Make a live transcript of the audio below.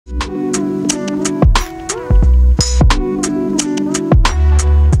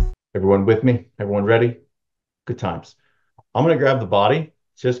Everyone with me? Everyone ready? Good times. I'm going to grab the body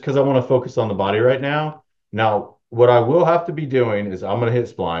just because I want to focus on the body right now. Now, what I will have to be doing is I'm going to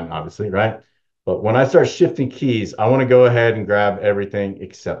hit spline, obviously, right? But when I start shifting keys, I want to go ahead and grab everything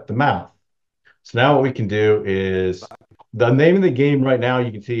except the mouth. So now what we can do is the name of the game right now,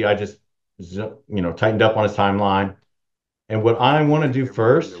 you can see I just, tightened up on his timeline. And what I want to do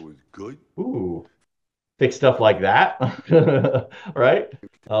first, ooh, fix stuff like that, right?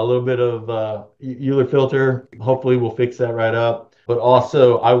 A little bit of Euler filter. Hopefully, we'll fix that right up. But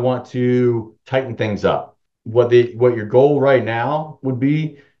also, I want to tighten things up. What your goal right now would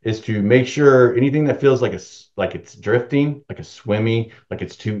be is to make sure anything that feels like it's drifting, like a swimmy, like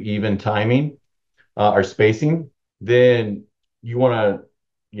it's too even timing or spacing, then you want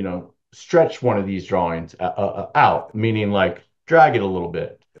to, stretch one of these drawings out, meaning like drag it a little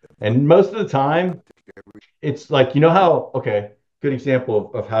bit. And most of the time, it's like, okay, good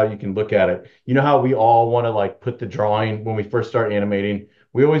example of how you can look at it. You know how we all want to like put the drawing when we first start animating,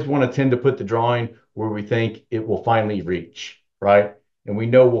 we always want to tend to put the drawing where we think it will finally reach, right? And we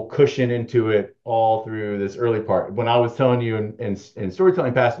know we'll cushion into it all through this early part. When I was telling you in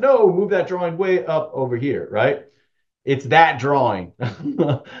storytelling past, no, move that drawing way up over here, right? It's that drawing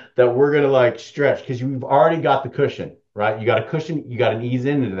that we're gonna like stretch because you've already got the cushion, right? You got a cushion, you got an ease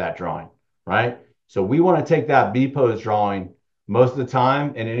into that drawing, right? So we want to take that B pose drawing most of the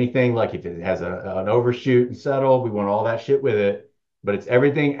time, and anything like if it has an overshoot and settle, we want all that shit with it. But it's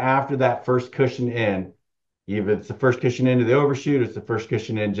everything after that first cushion in. Either it's the first cushion into the overshoot, it's the first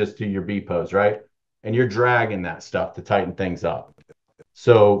cushion in just to your B pose, right? And you're dragging that stuff to tighten things up.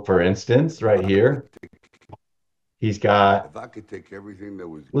 So for instance, right here, he's got, If I could take everything that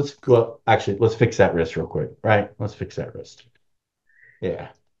was actually, let's fix that wrist real quick, right? Let's fix that wrist. Yeah,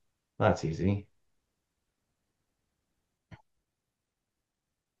 that's easy.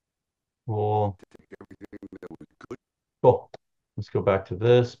 Cool. Cool. Let's go back to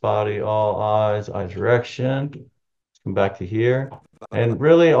this body, all eyes, eye direction. Let's come back to here. And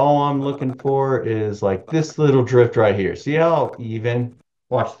really all I'm looking for is like this little drift right here. See how even?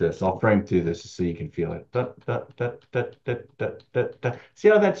 Watch this. I'll frame through this so you can feel it. Da, da, da, da, da, da, da, da. See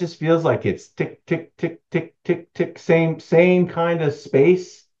how that just feels like it's tick, tick, tick, tick, tick, tick, same kind of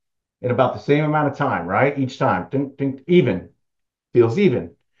space in about the same amount of time, right? Each time. Ding, ding, even. Feels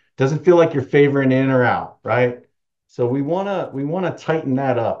even. Doesn't feel like you're favoring in or out, right? So we wanna tighten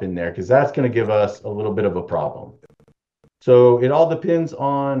that up in there because that's going to give us a little bit of a problem. So it all depends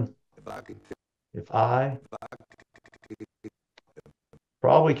on if I could if I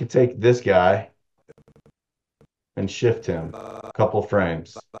probably could take this guy and shift him a couple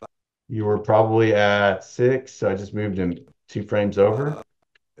frames. You were probably at 6, so I just moved him 2 frames over.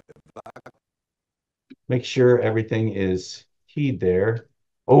 Make sure everything is keyed there.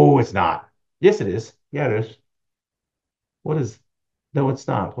 Oh, it's not. Yes, it is. Yeah, it is. What is, no, it's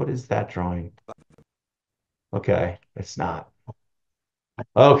not. What is that drawing? Okay, it's not.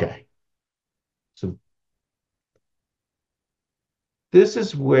 Okay, so this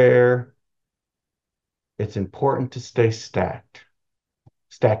is where it's important to stay stack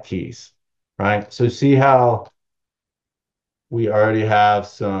keys, right? So see how we already have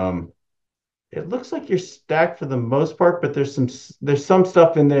some, it looks like you're stacked for the most part, but there's some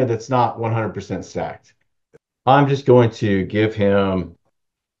stuff in there that's not 100% stacked. I'm just going to give him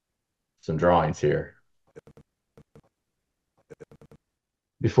some drawings here.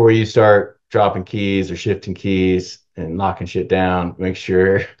 Before you start dropping keys or shifting keys and knocking shit down, make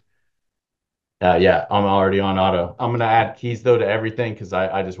sure. Yeah, I'm already on auto. I'm gonna add keys though to everything because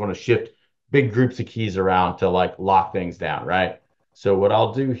I just want to shift big groups of keys around to like lock things down, right? So what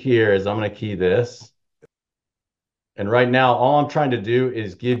I'll do here is I'm gonna key this. And right now, all I'm trying to do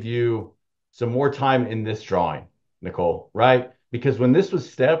is give you some more time in this drawing, Nicole, right? Because when this was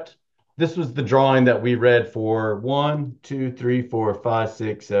stepped, this was the drawing that we read for 1, 2, 3, 4, 5,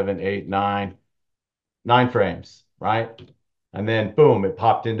 6, 7, 8, 9, 9 frames, right? And then boom, it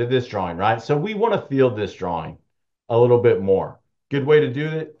popped into this drawing, right? So we want to feel this drawing a little bit more. Good way to do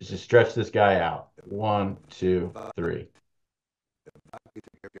it is to stretch this guy out. 1, 2, 3.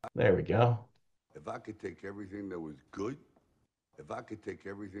 There we go. if I could take everything that was good, if I could take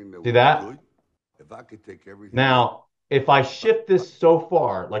everything that See was that? good, if I could take everything that Now, if I shift this so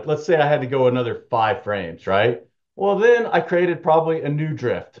far, like let's say I had to go another 5 frames, right? Well, then I created probably a new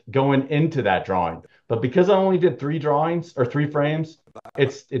drift going into that drawing. But because I only did 3 drawings or 3 frames,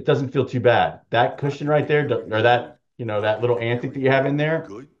 it doesn't feel too bad. That if I cushion could right take there, or everything that was that, if I that could little take antic that you everything have that in was there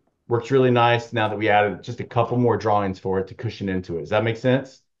good, works really nice now that we added just a couple more drawings for it to cushion into it. Does that make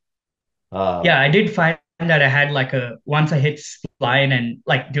sense? Yeah, Um, I did find that I had like a once I hit spline and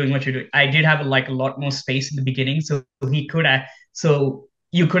like doing what you're doing, I did have like a lot more space in the beginning, so he could so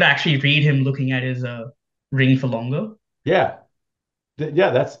you could actually read him looking at his ring for longer. Yeah.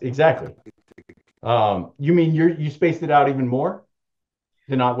 Yeah, that's exactly. You mean you spaced it out even more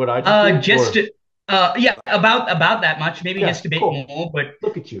than not what I just did? Just Or yeah, about that much, maybe yeah, just a bit cool. more, but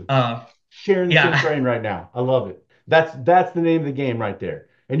Look at you. uh Sharing the same yeah. brain right now. I love it. That's the name of the game right there.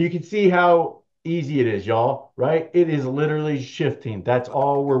 And you can see how easy it is, y'all, right? It is literally shifting. That's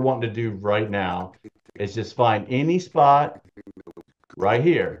all we're wanting to do right now is just find any spot right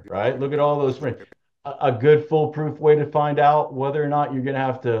here, right? Look at all those frames. A good foolproof way to find out whether or not you're gonna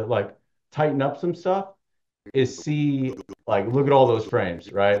have to like tighten up some stuff is see like look at all those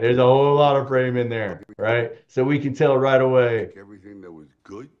frames, right? There's a whole lot of frame in there, right? So we can tell right away, Take everything that was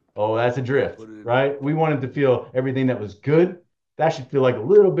good oh, that's a and drift, put it in. right? We wanted to feel everything that was good. That should feel like a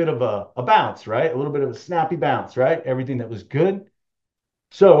little bit of a bounce, right? A little bit of a snappy bounce, right? Everything that was good.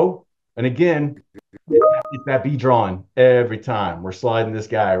 So, and again, it's that B drawing every time. We're sliding this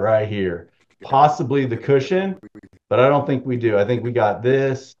guy right here. Possibly the cushion, but I don't think we do. I think we got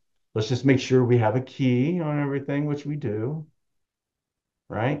this. Let's just make sure we have a key on everything, which we do,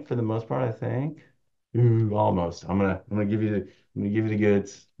 right? For the most part, I think. Ooh, almost. I'm gonna give you the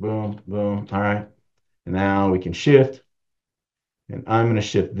goods. Boom, boom. All right. And now we can shift. And I'm gonna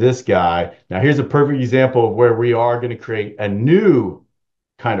shift this guy. Now here's a perfect example of where we are gonna create a new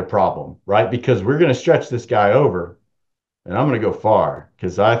kind of problem, right? Because we're gonna stretch this guy over and I'm gonna go far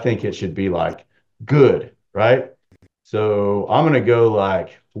because I think it should be like good, right? So I'm gonna go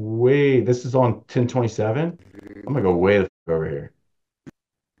like way, this is on 1027. I'm gonna go way the fuck over here.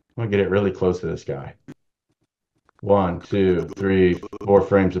 I'm gonna get it really close to this guy. One, two, three, 4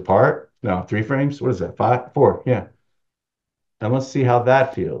 frames apart. No, 3 frames. What is that? Five, four. Yeah. And let's see how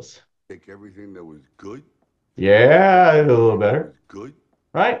that feels. Take everything that was good and put Yeah, a little everything that was better, good.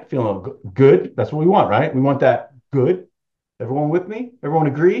 right? Feeling good. That's what we want, right? We want that good. Everyone with me? Everyone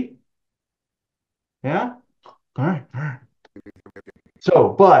agree? Yeah? All right. All right. So,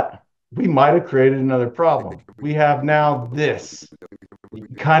 but we might have created another problem. We have now this. You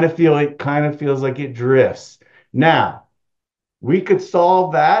can kind of feel it, kind of feels like it drifts. Now, we could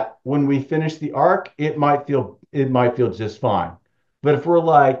solve that when we finish the arc. It might feel just fine. But if we're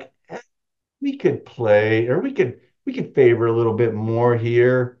like, we could play or we could favor a little bit more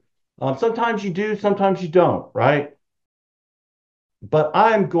here. Sometimes you do, sometimes you don't, right? But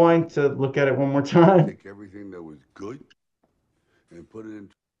I'm going to look at it one more time. Take everything that was good and put it in.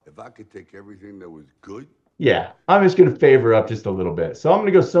 If I could take everything that was good, Yeah, I'm just going to favor up just a little bit. So I'm going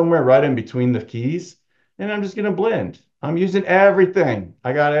to go somewhere right in between the keys and I'm just going to blend. I'm using everything.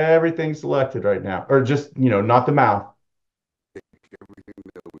 I got everything selected right now, or just, not the mouth. everything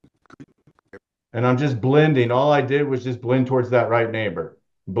that was And I'm just blending. All I did was just blend towards that right neighbor,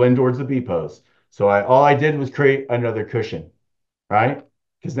 blend towards the B pose. So all I did was create another cushion, right?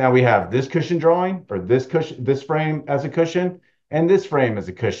 Because now we have this cushion drawing or this cushion, this frame as a cushion, and this frame as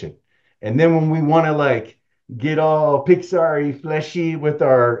a cushion. And then when we want to like get all Pixar-y, fleshy with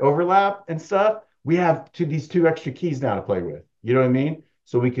our overlap and stuff, we have these two extra keys now to play with. You know what I mean?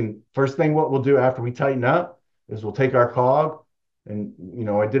 So we can, first thing what we'll do after we tighten up is we'll take our cog and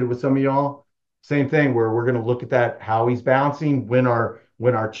I did it with some of y'all. Same thing where we're going to look at that, how he's bouncing, when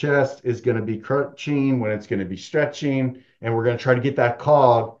our chest is going to be crunching, when it's going to be stretching, and we're going to try to get that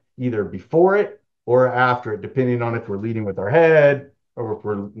cog either before it or after it, depending on if we're leading with our head or if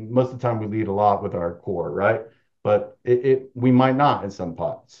we're most of the time we lead a lot with our core, right? But we might not in some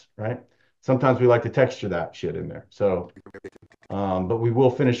pots, right? Sometimes we like to texture that shit in there. So, but we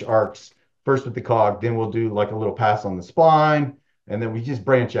will finish arcs first with the cog, then we'll do like a little pass on the spine, and then we just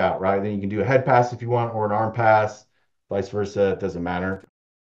branch out, right? Then you can do a head pass if you want, or an arm pass, vice versa. It doesn't matter.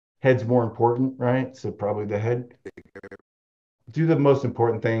 Head's more important, right? So probably the head. Do the most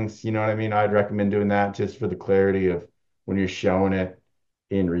important things. You know what I mean? I'd recommend doing that just for the clarity of when you're showing it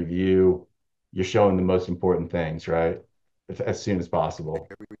in review, you're showing the most important things, right? As soon as possible.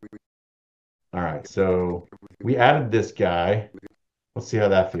 All right, so we added this guy. Let's see how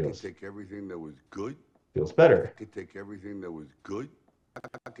that I could feels. take everything that was good. Feels I better. could take everything that was good.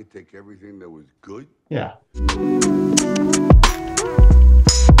 I could take everything that was good. Yeah.